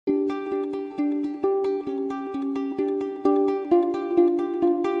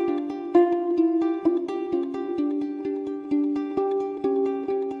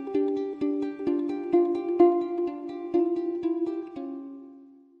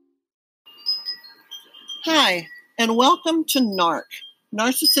Hi, and welcome to NARC,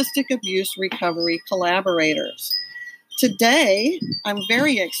 Narcissistic Abuse Recovery Collaborators. Today, I'm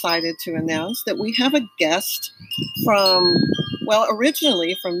very excited to announce that we have a guest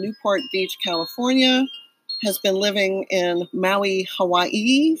originally from Newport Beach, California, has been living in Maui,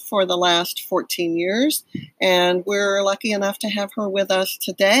 Hawaii for the last 14 years, and we're lucky enough to have her with us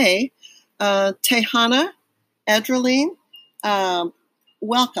today. Teahna Edraline,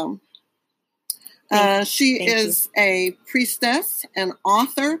 welcome. She is a priestess, an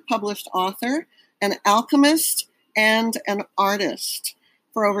author, published author, an alchemist, and an artist.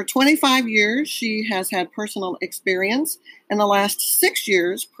 For over 25 years, she has had personal experience, and the last 6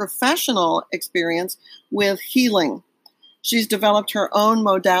 years, professional experience with healing. She's developed her own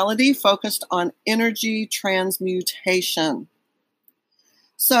modality focused on energy transmutation.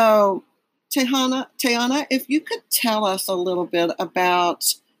 So, Teahna, if you could tell us a little bit about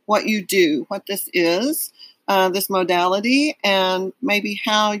what you do, what this is, this modality, and maybe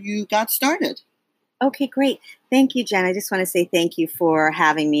how you got started. Okay, great. Thank you, Jen. I just want to say thank you for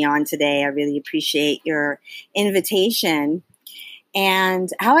having me on today. I really appreciate your invitation. And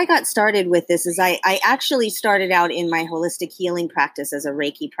how I got started with this is I actually started out in my holistic healing practice as a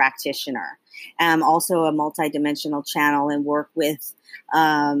Reiki practitioner. I'm also a multidimensional channel and work with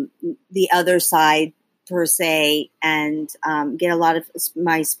the other side per se, and get a lot of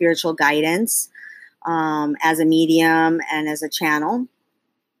my spiritual guidance as a medium and as a channel.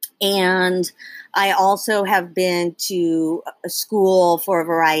 And I also have been to a school for a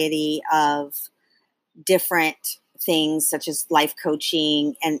variety of different things, such as life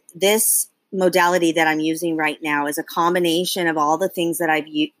coaching. And this modality that I'm using right now is a combination of all the things that I've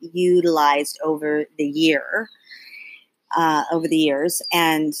utilized over the years.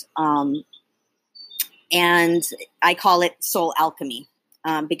 And I call it soul alchemy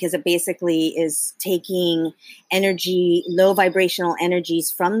because it basically is taking energy, low vibrational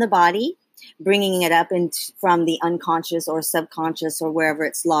energies from the body, bringing it up from the unconscious or subconscious or wherever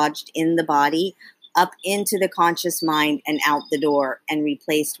it's lodged in the body, up into the conscious mind and out the door, and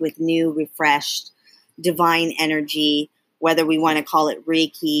replaced with new, refreshed, divine energy, whether we want to call it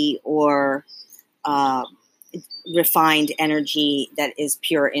Reiki or refined energy that is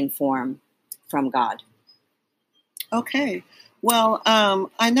pure in form from God. Okay. Well,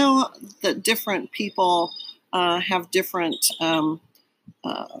 I know that different people have different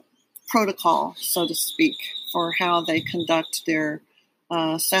protocol, so to speak, for how they conduct their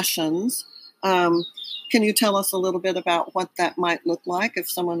sessions. Can you tell us a little bit about what that might look like if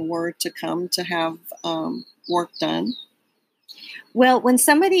someone were to come to have work done? Well, when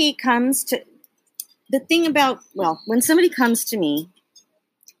somebody comes to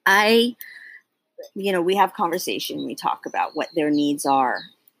me, we have conversation. We talk about what their needs are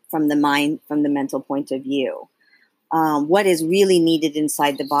from the mind, from the mental point of view. What is really needed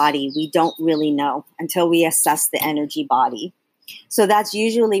inside the body, we don't really know until we assess the energy body. So that's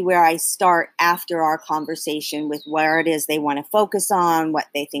usually where I start after our conversation with where it is they want to focus on, what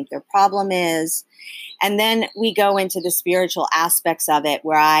they think their problem is. And then we go into the spiritual aspects of it,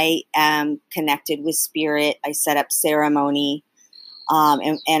 where I am connected with spirit. I set up ceremony.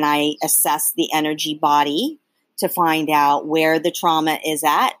 And I assess the energy body to find out where the trauma is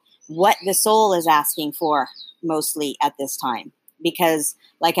at, what the soul is asking for mostly at this time. Because,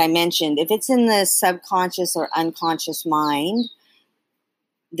 like I mentioned, if it's in the subconscious or unconscious mind,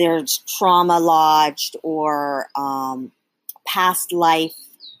 there's trauma lodged or past life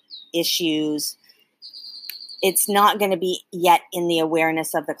issues. It's not going to be yet in the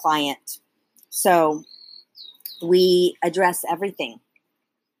awareness of the client. So we address everything.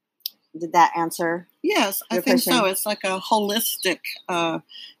 Did that answer? Yes, I think so. It's like a holistic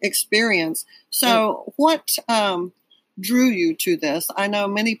experience. So what drew you to this? I know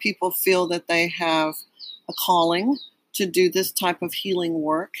many people feel that they have a calling to do this type of healing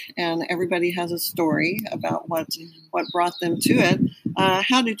work, and everybody has a story about what brought them to it.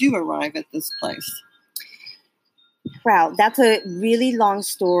 How did you arrive at this place? Wow, that's a really long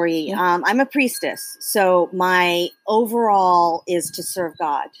story. Yeah. I'm a priestess, so my overall is to serve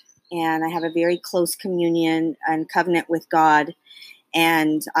God. And I have a very close communion and covenant with God.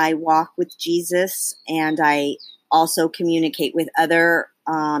 And I walk with Jesus, and I also communicate with other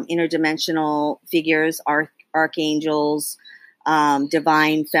interdimensional figures, archangels,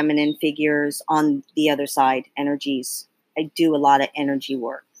 divine feminine figures on the other side, energies. I do a lot of energy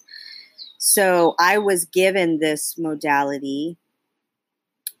work. So I was given this modality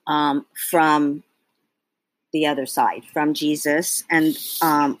from the other side, from Jesus. And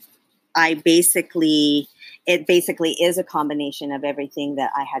it basically is a combination of everything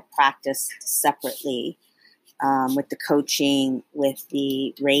that I had practiced separately. with the coaching, with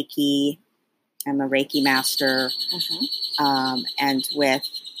the Reiki. I'm a Reiki master. And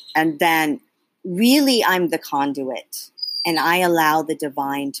then really I'm the conduit, and I allow the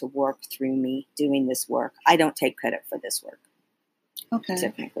divine to work through me doing this work. I don't take credit for this work. Okay.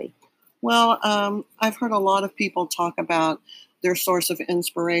 Technically. Well, I've heard a lot of people talk about their source of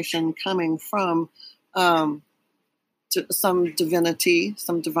inspiration coming from some divinity,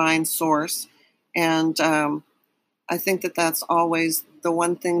 some divine source. And I think that that's always the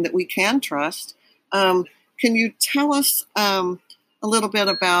one thing that we can trust. Can you tell us a little bit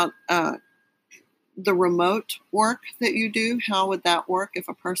about the remote work that you do? How would that work if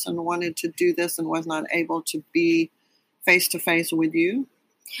a person wanted to do this and was not able to be face-to-face with you?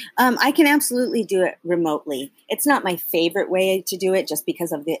 I can absolutely do it remotely. It's not my favorite way to do it just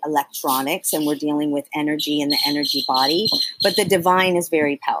because of the electronics, and we're dealing with energy and the energy body, but the divine is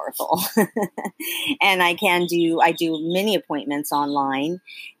very powerful. And I do many appointments online,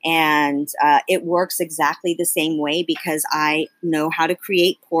 and it works exactly the same way because I know how to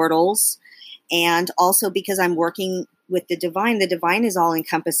create portals, and also because I'm working with the divine. The divine is all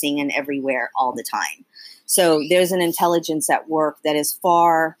encompassing and everywhere all the time. So there's an intelligence at work that is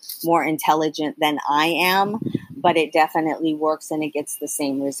far more intelligent than I am, but it definitely works and it gets the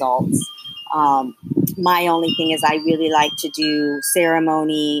same results. My only thing is I really like to do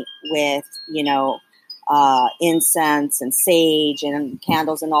ceremony with, incense and sage and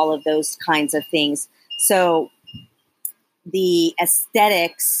candles and all of those kinds of things. So the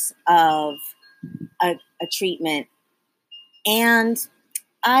aesthetics of a treatment, and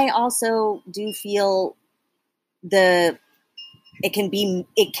I also do feel it can be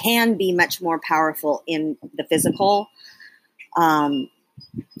much more powerful in the physical,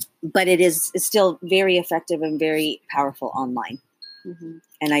 but it's still very effective and very powerful online. Mm-hmm.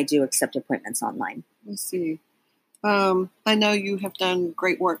 And I do accept appointments online. I see. I know you have done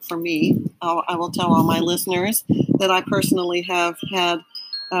great work for me. I will tell all my listeners that I personally have had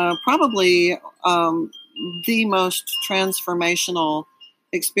probably the most transformational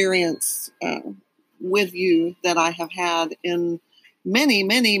experience with you that I have had in many,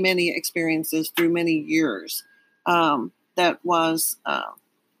 many, many experiences through many years. That was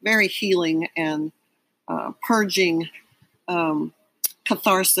very healing and purging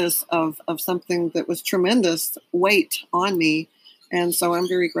catharsis of something that was tremendous weight on me. And so I'm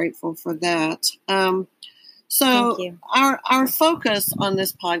very grateful for that. So Thank you. Our focus on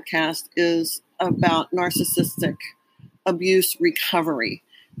this podcast is about narcissistic abuse recovery.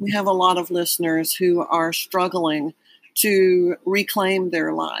 We have a lot of listeners who are struggling to reclaim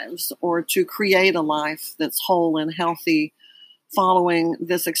their lives or to create a life that's whole and healthy following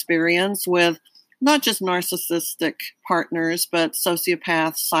this experience with not just narcissistic partners, but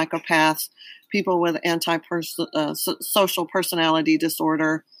sociopaths, psychopaths, people with social personality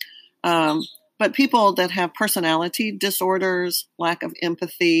disorder, but people that have personality disorders, lack of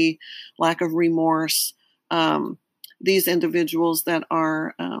empathy, lack of remorse, these individuals that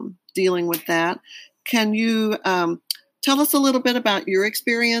are dealing with that. Can you tell us a little bit about your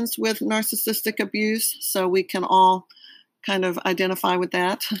experience with narcissistic abuse so we can all kind of identify with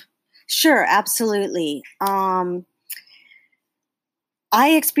that? Sure, absolutely. I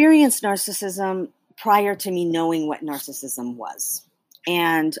experienced narcissism prior to me knowing what narcissism was.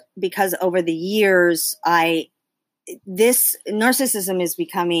 And because over the years, this narcissism is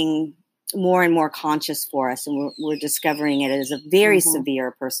becoming more and more conscious for us, and we're discovering it as a very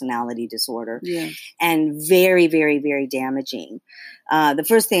severe personality disorder, and very, very, very damaging. The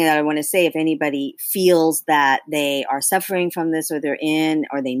first thing that I want to say, if anybody feels that they are suffering from this, or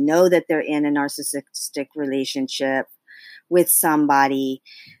they know that they're in a narcissistic relationship with somebody,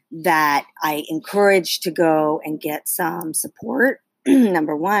 that I encourage to go and get some support,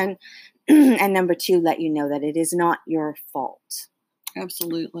 number one, and number two, let you know that it is not your fault.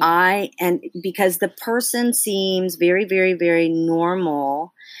 Absolutely. And because the person seems very, very, very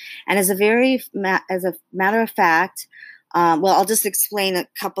normal. And as a matter of fact, I'll just explain a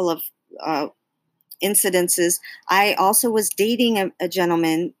couple of incidences. I also was dating a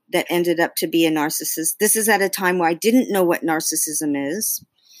gentleman that ended up to be a narcissist. This is at a time where I didn't know what narcissism is.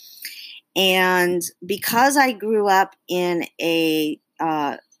 And because I grew up in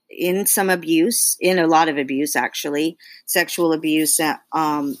some abuse, in a lot of abuse, actually, sexual abuse, it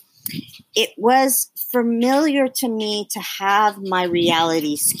was familiar to me to have my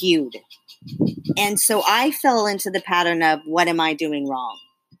reality skewed. And so I fell into the pattern of, what am I doing wrong?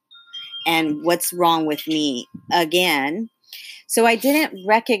 And what's wrong with me again? So I didn't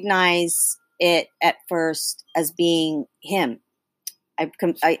recognize it at first as being him.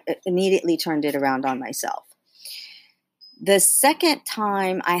 I immediately turned it around on myself. The second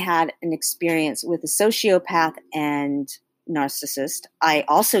time I had an experience with a sociopath and narcissist, I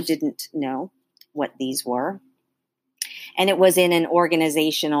also didn't know what these were. And it was in an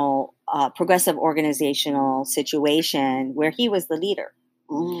organizational, progressive organizational situation where he was the leader.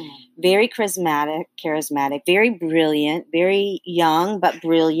 Very charismatic, very brilliant, very young, but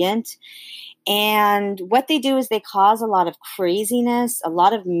brilliant. And what they do is they cause a lot of craziness, a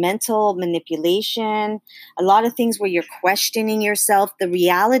lot of mental manipulation, a lot of things where you're questioning yourself. The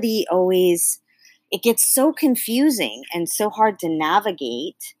reality always, it gets so confusing and so hard to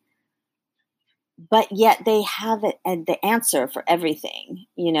navigate. But yet they have the answer for everything,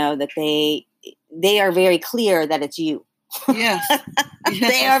 that they are very clear that it's you. Yes.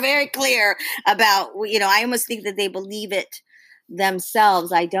 They are very clear about, I almost think that they believe it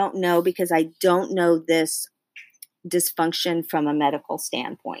themselves. I don't know, because I don't know this dysfunction from a medical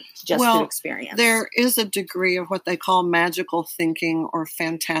standpoint, just through experience. There is a degree of what they call magical thinking or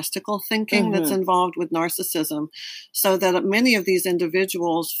fantastical thinking that's involved with narcissism, so that many of these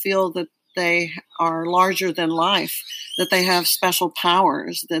individuals feel that they are larger than life, that they have special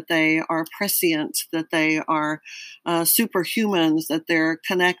powers, that they are prescient, that they are superhumans, that they're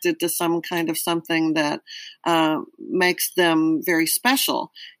connected to some kind of something that makes them very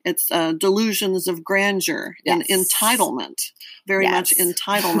special. It's delusions of grandeur and entitlement, very much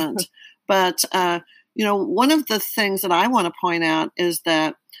entitlement. But, one of the things that I want to point out is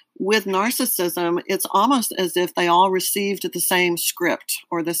that with narcissism, it's almost as if they all received the same script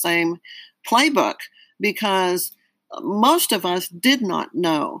or the same playbook, because most of us did not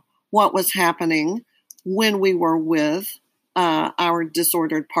know what was happening when we were with our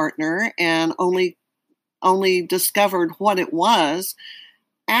disordered partner, and only discovered what it was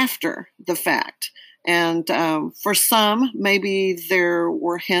after the fact. And for some, maybe there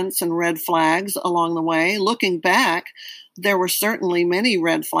were hints and red flags along the way. Looking back, there were certainly many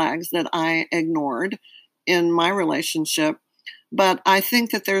red flags that I ignored in my relationship. But I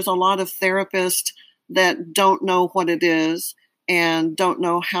think that there's a lot of therapists that don't know what it is and don't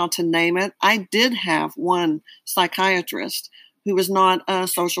know how to name it. I did have one psychiatrist who was not a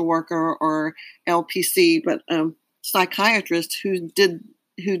social worker or LPC, but a psychiatrist who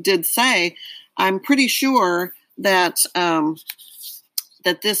did say, I'm pretty sure that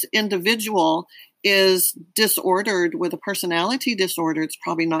that this individual is disordered with a personality disorder. It's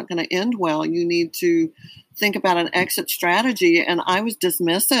probably not going to end well. You need to think about an exit strategy. And I was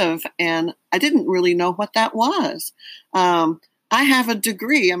dismissive, and I didn't really know what that was. I have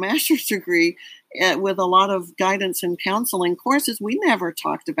a master's degree with a lot of guidance and counseling courses. We never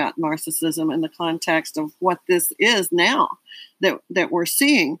talked about narcissism in the context of what this is now that we're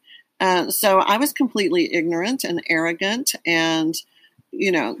seeing. So I was completely ignorant and arrogant, and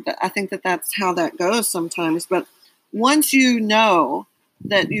I think that that's how that goes sometimes. But once you know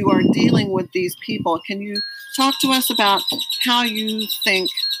that you are dealing with these people, can you talk to us about how you think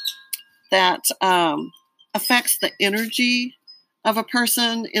that affects the energy of a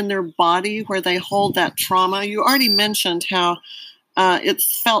person in their body where they hold that trauma? You already mentioned how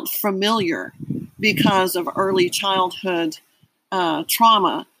it's felt familiar because of early childhood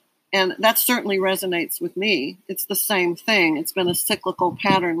trauma. And that certainly resonates with me. It's the same thing. It's been a cyclical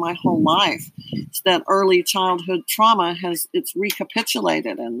pattern my whole life. It's that early childhood trauma it's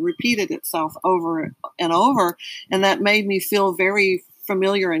recapitulated and repeated itself over and over. And that made me feel very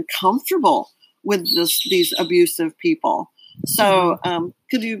familiar and comfortable with these abusive people. So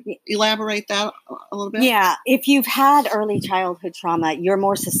could you elaborate that a little bit? Yeah. If you've had early childhood trauma, you're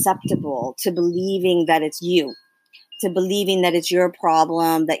more susceptible to believing that it's you, to believing that it's your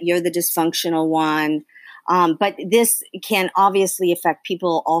problem, that you're the dysfunctional one. But this can obviously affect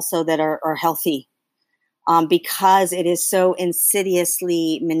people also that are healthy, because it is so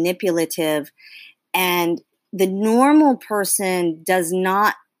insidiously manipulative. And the normal person does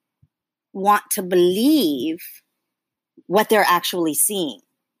not want to believe what they're actually seeing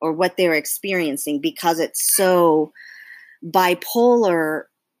or what they're experiencing, because it's so bipolar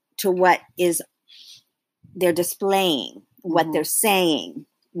to what is they're displaying, what they're saying,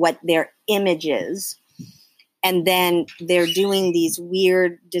 what their image is. And then they're doing these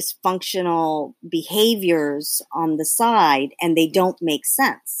weird dysfunctional behaviors on the side, and they don't make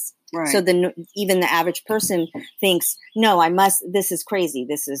sense. Right. So even the average person thinks, no, this is crazy.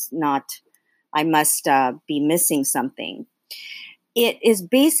 This is not, I must be missing something. It is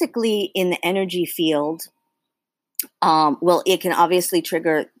basically in the energy field. It can obviously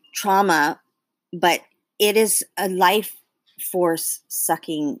trigger trauma, but it is a life force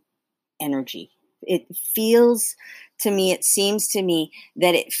sucking energy. It feels to me, it seems to me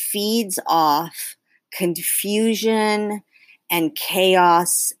that it feeds off confusion and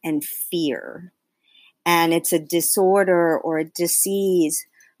chaos and fear. And it's a disorder or a disease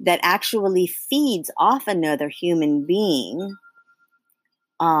that actually feeds off another human being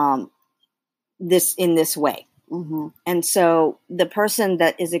in this way. Mm-hmm. And so the person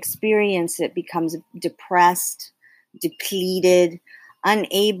that is experiencing it becomes depressed, depleted,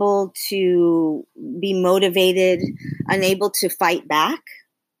 unable to be motivated, unable to fight back.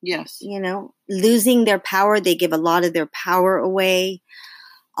 Yes. Losing their power. They give a lot of their power away.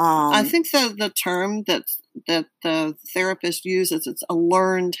 I think the term that the therapist uses, it's a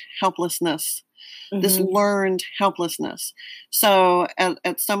learned helplessness. Mm-hmm. This learned helplessness. So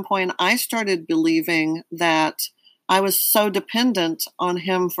at some point, I started believing that I was so dependent on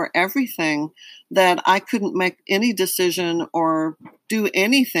him for everything that I couldn't make any decision or do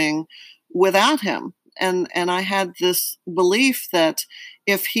anything without him. And I had this belief that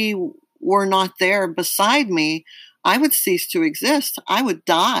if he were not there beside me, I would cease to exist. I would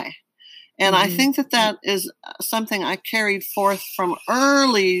die. And I think that is something I carried forth from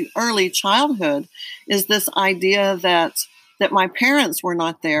early childhood, is this idea that my parents were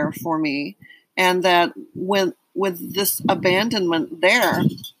not there for me, and that with this abandonment there,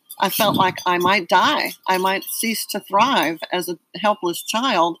 I felt like I might die. I might cease to thrive as a helpless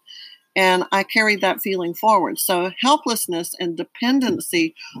child. And I carried that feeling forward. So helplessness and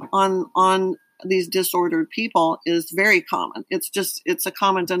dependency on these disordered people is very common. It's a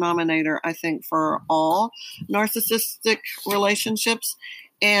common denominator, I think, for all narcissistic relationships.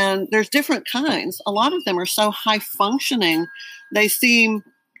 And there's different kinds. A lot of them are so high functioning. They seem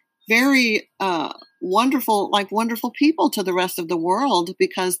very wonderful people to the rest of the world,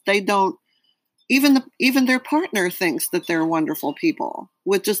 because they don't, even their partner thinks that they're wonderful people,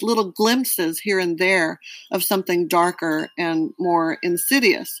 with just little glimpses here and there of something darker and more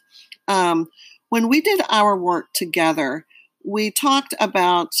insidious. When we did our work together, we talked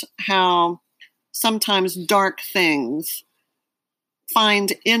about how sometimes dark things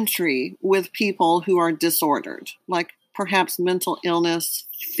find entry with people who are disordered, like perhaps mental illness,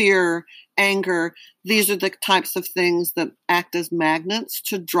 fear, anger. These are the types of things that act as magnets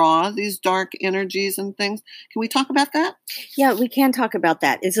to draw these dark energies and things. Can we talk about that? Yeah, we can talk about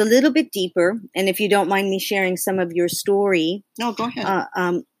that. It's a little bit deeper. And if you don't mind me sharing some of your story. No, go ahead.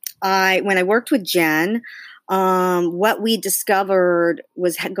 When I worked with Jen, what we discovered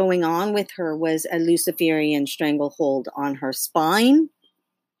was going on with her was a Luciferian stranglehold on her spine,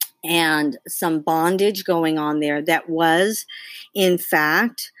 and some bondage going on there that was, in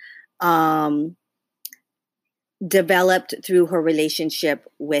fact, developed through her relationship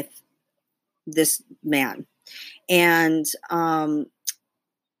with this man. And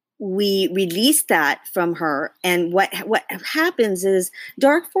we released that from her. And what happens is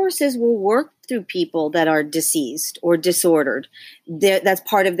dark forces will work through people that are diseased or disordered. That's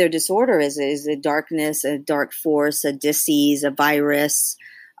part of their disorder is a darkness, a dark force, a disease, a virus,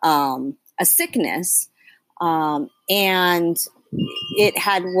 a sickness. And it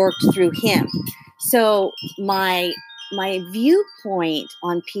had worked through him. So my viewpoint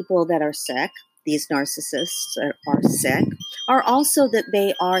on people that are sick, these narcissists are sick, are also that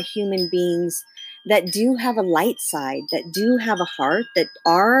they are human beings that do have a light side, that do have a heart, that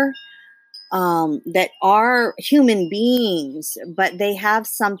are human beings, but they have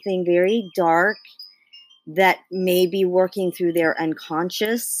something very dark that may be working through their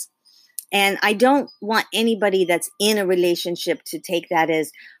unconscious. And I don't want anybody that's in a relationship to take that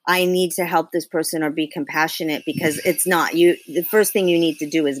as I need to help this person or be compassionate, because it's not. The first thing you need to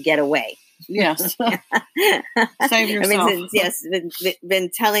do is get away. Yes. Save yourself.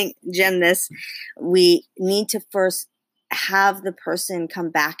 Been telling Jen this. We need to first have the person come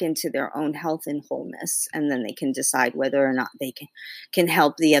back into their own health and wholeness, and then they can decide whether or not they can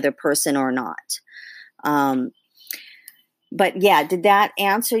help the other person or not. But yeah, did that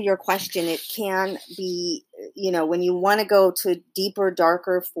answer your question? It can be, when you want to go to deeper,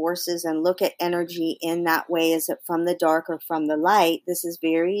 darker forces and look at energy in that way, is it from the dark or from the light? This is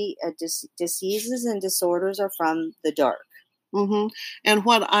very, diseases and disorders are from the dark. Mm-hmm. And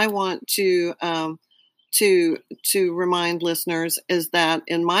what I want to remind listeners is that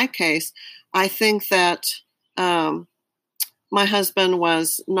in my case, I think that my husband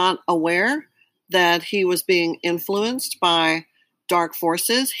was not aware that he was being influenced by dark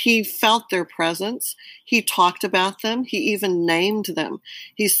forces. He felt their presence. He talked about them. He even named them.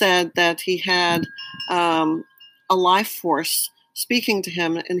 He said that he had a life force speaking to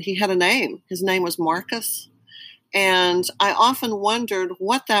him, and he had a name. His name was Marcus. And I often wondered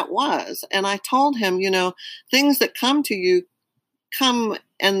what that was. And I told him, things that come to you come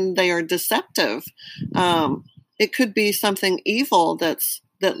and they are deceptive. It could be something evil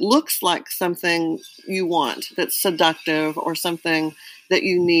that looks like something you want, that's seductive or something that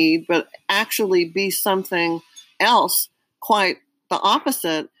you need, but actually be something else, quite the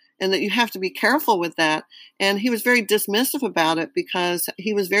opposite, and that you have to be careful with that. And he was very dismissive about it because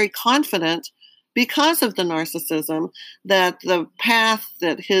he was very confident, because of the narcissism, that the path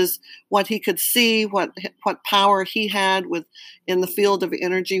that what he could see, what power he had in the field of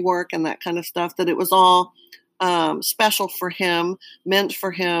energy work and that kind of stuff, that it was all special for him, meant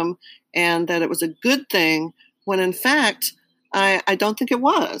for him, and that it was a good thing, when in fact, I don't think it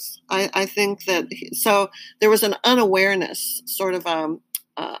was. I think that, so there was an unawareness, sort of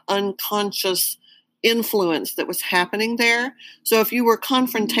unconscious influence that was happening there. So if you were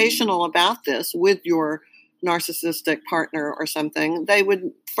confrontational about this with your narcissistic partner or something, they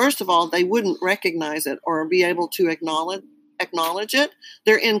would, first of all, they wouldn't recognize it or be able to acknowledge it.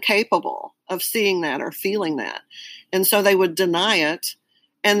 They're incapable of seeing that or feeling that. And so they would deny it.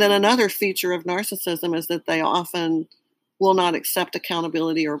 And then another feature of narcissism is that they often will not accept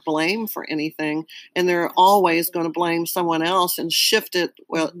accountability or blame for anything. And they're always going to blame someone else and shift it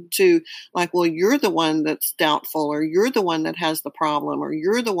to like, well, you're the one that's doubtful, or you're the one that has the problem, or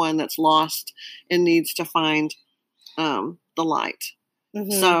you're the one that's lost and needs to find the light.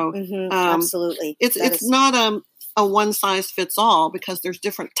 Mm-hmm, so absolutely. It's not a one size fits all, because there's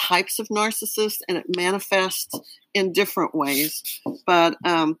different types of narcissists and it manifests in different ways. But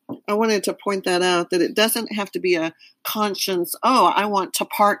I wanted to point that out, that it doesn't have to be a conscience, I want to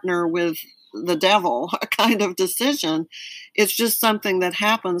partner with the devil kind of decision. It's just something that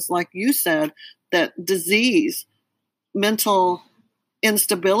happens, like you said, that disease, mental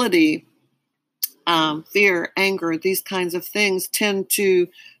instability, fear, anger, these kinds of things tend to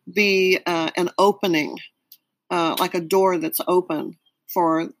be an opening, like a door that's open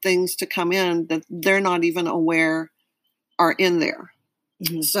for things to come in that they're not even aware are in there.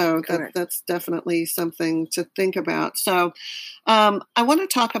 Mm-hmm. So that's definitely something to think about. So I want to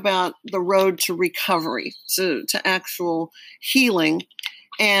talk about the road to recovery, to actual healing.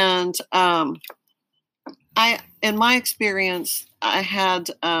 And in my experience, I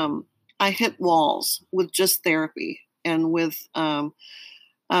hit walls with just therapy and with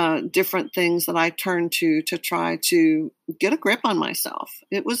different things that I turned to try to get a grip on myself.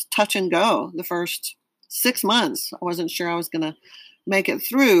 It was touch and go the first 6 months. I wasn't sure I was going to make it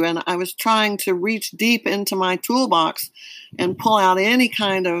through. And I was trying to reach deep into my toolbox and pull out any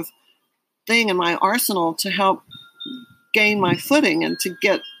kind of thing in my arsenal to help gain my footing and to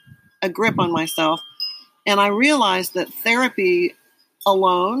get a grip on myself. And I realized that therapy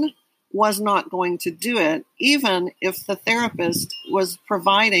alone was not going to do it, even if the therapist was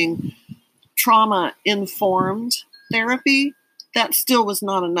providing trauma-informed therapy. That still was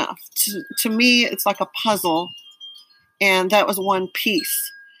not enough. To me, it's like a puzzle, and that was one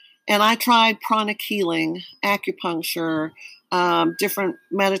piece. And I tried pranic healing, acupuncture, different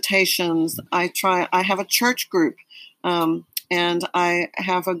meditations. I have a church group, and I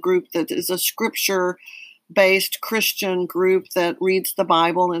have a group that is a scripture-based Christian group that reads the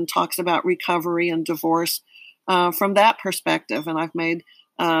Bible and talks about recovery and divorce from that perspective. And I've made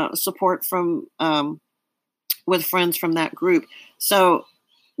support from with friends from that group. So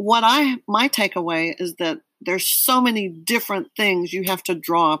my takeaway is that there's so many different things you have to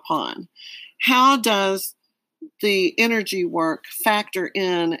draw upon. How does the energy work factor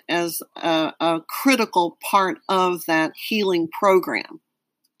in as a critical part of that healing program?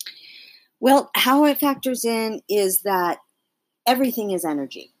 Well, how it factors in is that everything is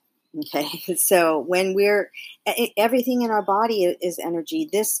energy. Okay, so when everything in our body is energy.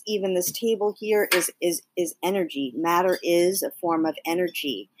 This table here is energy. Matter is a form of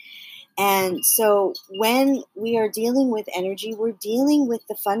energy. And so when we are dealing with energy, we're dealing with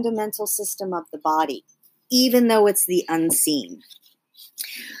the fundamental system of the body, even though it's the unseen.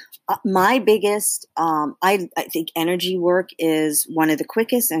 My biggest, I think energy work is one of the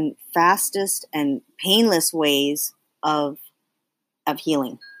quickest and fastest and painless ways of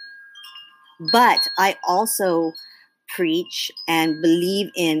healing. But I also preach and believe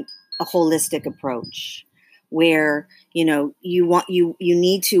in a holistic approach where, you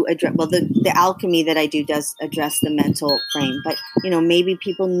need to address, well, the alchemy that I do does address the mental frame, but, maybe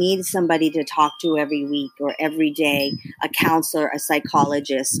people need somebody to talk to every week or every day, a counselor, a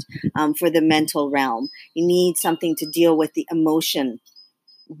psychologist, for the mental realm. You need something to deal with the emotion,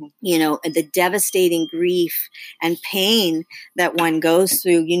 the devastating grief and pain that one goes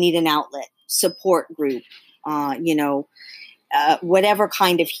through. You need an outlet, support group, whatever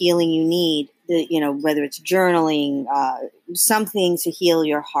kind of healing you need, whether it's journaling, something to heal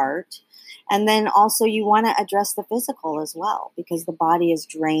your heart. And then also you want to address the physical as well, because the body is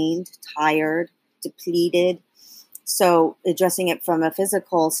drained, tired, depleted. So addressing it from a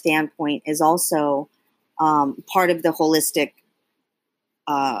physical standpoint is also part of the holistic,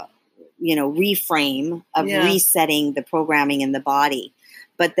 reframe of resetting the programming in the body.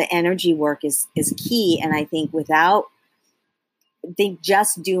 But the energy work is key. And I think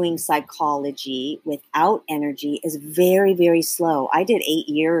just doing psychology without energy is very, very slow. I did 8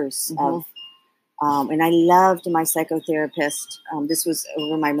 years of, and I loved my psychotherapist. This was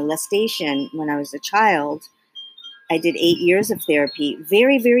over my molestation when I was a child. I did 8 years of therapy.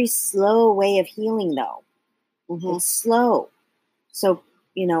 Very, very slow way of healing, though. It's slow. So,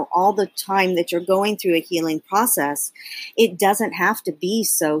 all the time that you're going through a healing process, it doesn't have to be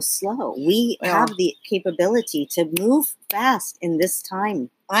so slow. We have the capability to move fast in this time.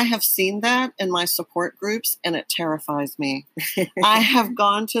 I have seen that in my support groups, and it terrifies me. I have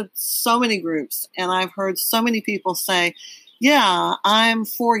gone to so many groups, and I've heard so many people say, yeah, I'm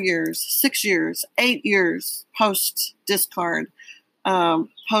 4 years, 6 years, 8 years post-discard,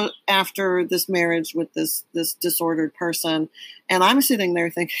 after this marriage with this disordered person. And I'm sitting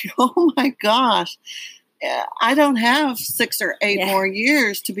there thinking, oh my gosh, I don't have 6 or 8 more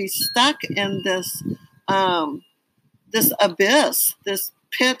years to be stuck in this abyss, this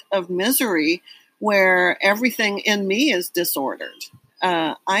pit of misery where everything in me is disordered.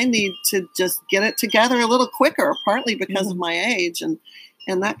 I need to just get it together a little quicker, partly because of my age and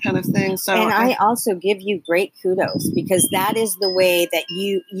that kind of thing. So, and I also give you great kudos, because that is the way that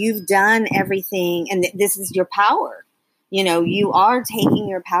you've done everything, and this is your power. You are taking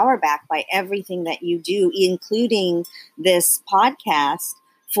your power back by everything that you do, including this podcast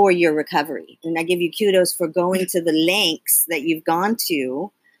for your recovery. And I give you kudos for going to the lengths that you've gone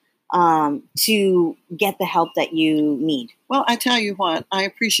to get the help that you need. Well, I tell you what, I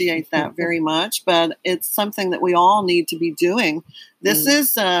appreciate that very much, but it's something that we all need to be doing. This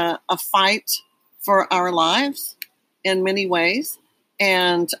is a fight for our lives in many ways.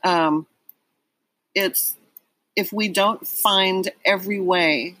 And it's, if we don't find every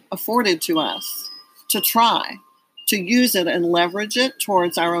way afforded to us to try to use it and leverage it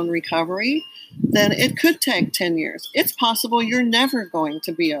towards our own recovery, then it could take 10 years. It's possible you're never going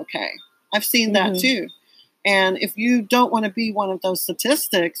to be okay. I've seen that too. And if you don't want to be one of those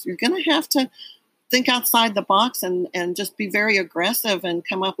statistics, you're going to have to think outside the box and just be very aggressive and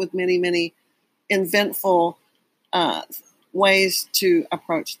come up with many, many inventful ways to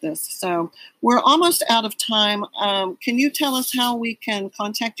approach this. So we're almost out of time. Can you tell us how we can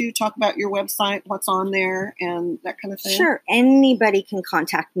contact you, talk about your website, what's on there, and that kind of thing? Sure. Anybody can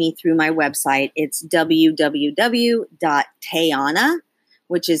contact me through my website. It's www.teahna,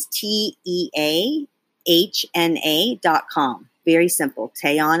 which is TEAHNA.com. Very simple,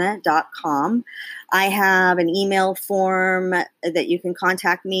 teahna.com. I have an email form that you can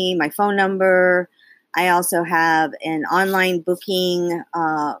contact me, my phone number. I also have an online booking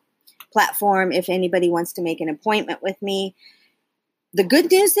platform if anybody wants to make an appointment with me. The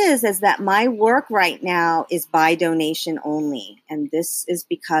good news is that my work right now is by donation only. And this is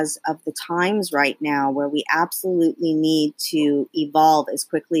because of the times right now where we absolutely need to evolve as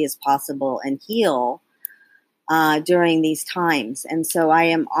quickly as possible and heal during these times. And so I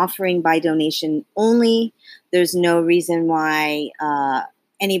am offering by donation only. There's no reason why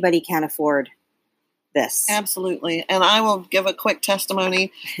anybody can't afford this. Absolutely. And I will give a quick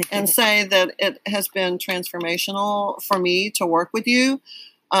testimony and say that it has been transformational for me to work with you.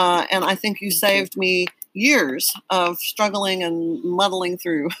 And I think you saved me years of struggling and muddling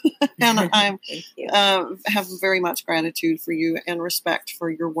through. And I have very much gratitude for you and respect for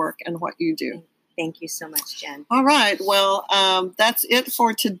your work and what you do. Thank you so much, Jen. All right. Well, that's it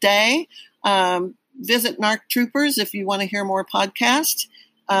for today. Visit Narc Troopers if you want to hear more podcasts.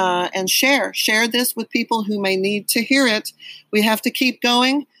 And share this with people who may need to hear it. We have to keep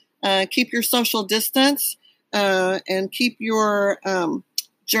going, keep your social distance, and keep your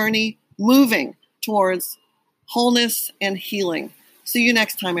journey moving towards wholeness and healing. See you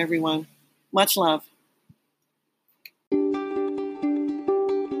next time, everyone. Much love.